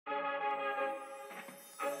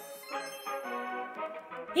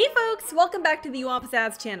Hey folks, welcome back to the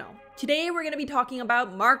TIMECODES channel. Today we're going to be talking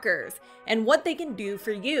about markers and what they can do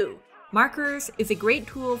for you. Markers is a great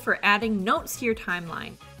tool for adding notes to your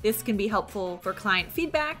timeline. This can be helpful for client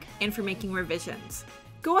feedback and for making revisions.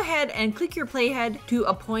 Go ahead and click your playhead to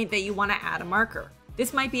a point that you want to add a marker.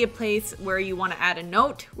 This might be a place where you want to add a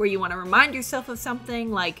note, where you want to remind yourself of something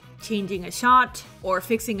like changing a shot or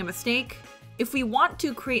fixing a mistake. If we want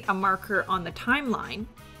to create a marker on the timeline,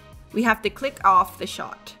 we have to click off the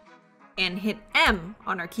shot and hit M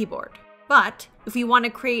on our keyboard. But if we want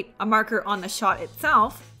to create a marker on the shot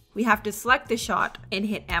itself, we have to select the shot and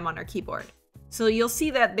hit M on our keyboard. So you'll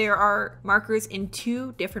see that there are markers in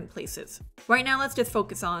two different places. Right now, let's just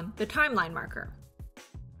focus on the timeline marker.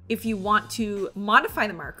 If you want to modify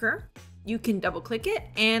the marker, you can double click it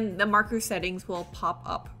and the marker settings will pop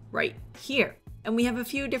up right here. And we have a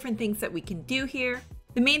few different things that we can do here.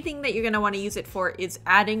 The main thing that you're going to want to use it for is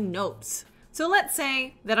adding notes. So let's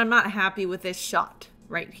say that I'm not happy with this shot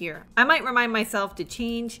right here. I might remind myself to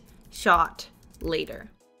change shot later.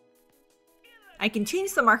 I can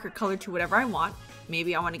change the marker color to whatever I want.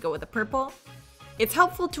 Maybe I want to go with a purple. It's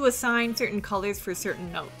helpful to assign certain colors for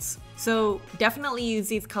certain notes. So definitely use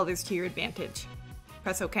these colors to your advantage.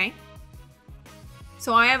 Press OK.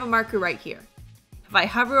 So I have a marker right here. If I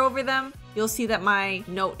hover over them, you'll see that my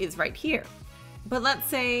note is right here. But let's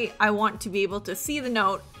say I want to be able to see the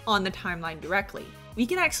note on the timeline directly. We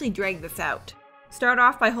can actually drag this out. Start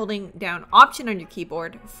off by holding down Option on your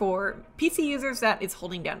keyboard. For PC users, that is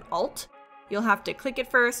holding down Alt. You'll have to click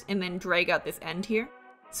it first and then drag out this end here.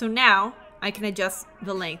 So now I can adjust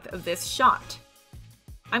the length of this shot.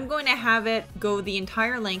 I'm going to have it go the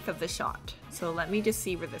entire length of the shot. So let me just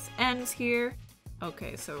see where this ends here.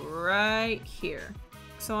 Okay, so right here.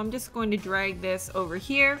 So I'm just going to drag this over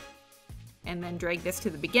here and then drag this to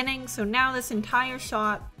the beginning. So now this entire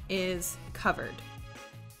shot is covered.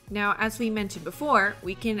 Now, as we mentioned before,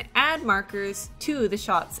 we can add markers to the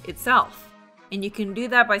shots itself. And you can do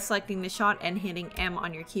that by selecting the shot and hitting M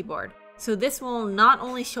on your keyboard. So this will not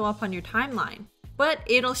only show up on your timeline, but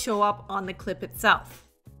it'll show up on the clip itself.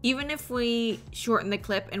 Even if we shorten the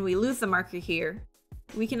clip and we lose the marker here,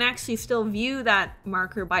 we can actually still view that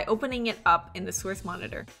marker by opening it up in the source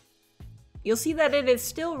monitor. You'll see that it is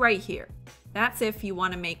still right here. That's if you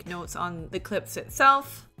want to make notes on the clips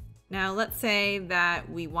itself. Now let's say that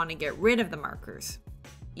we want to get rid of the markers.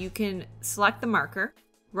 You can select the marker,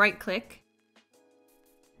 right click,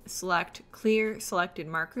 select clear selected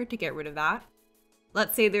marker to get rid of that.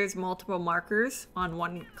 Let's say there's multiple markers on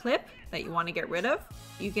one clip that you want to get rid of.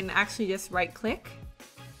 You can actually just right click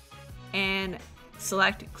and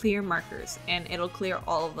select clear markers and it'll clear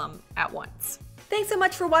all of them at once. Thanks so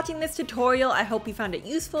much for watching this tutorial. I hope you found it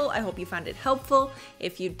useful. I hope you found it helpful.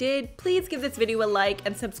 If you did, please give this video a like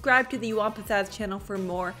and subscribe to the TIMECODES channel for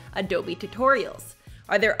more Adobe tutorials.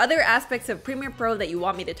 Are there other aspects of Premiere Pro that you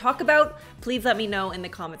want me to talk about? Please let me know in the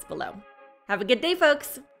comments below. Have a good day,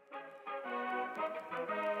 folks!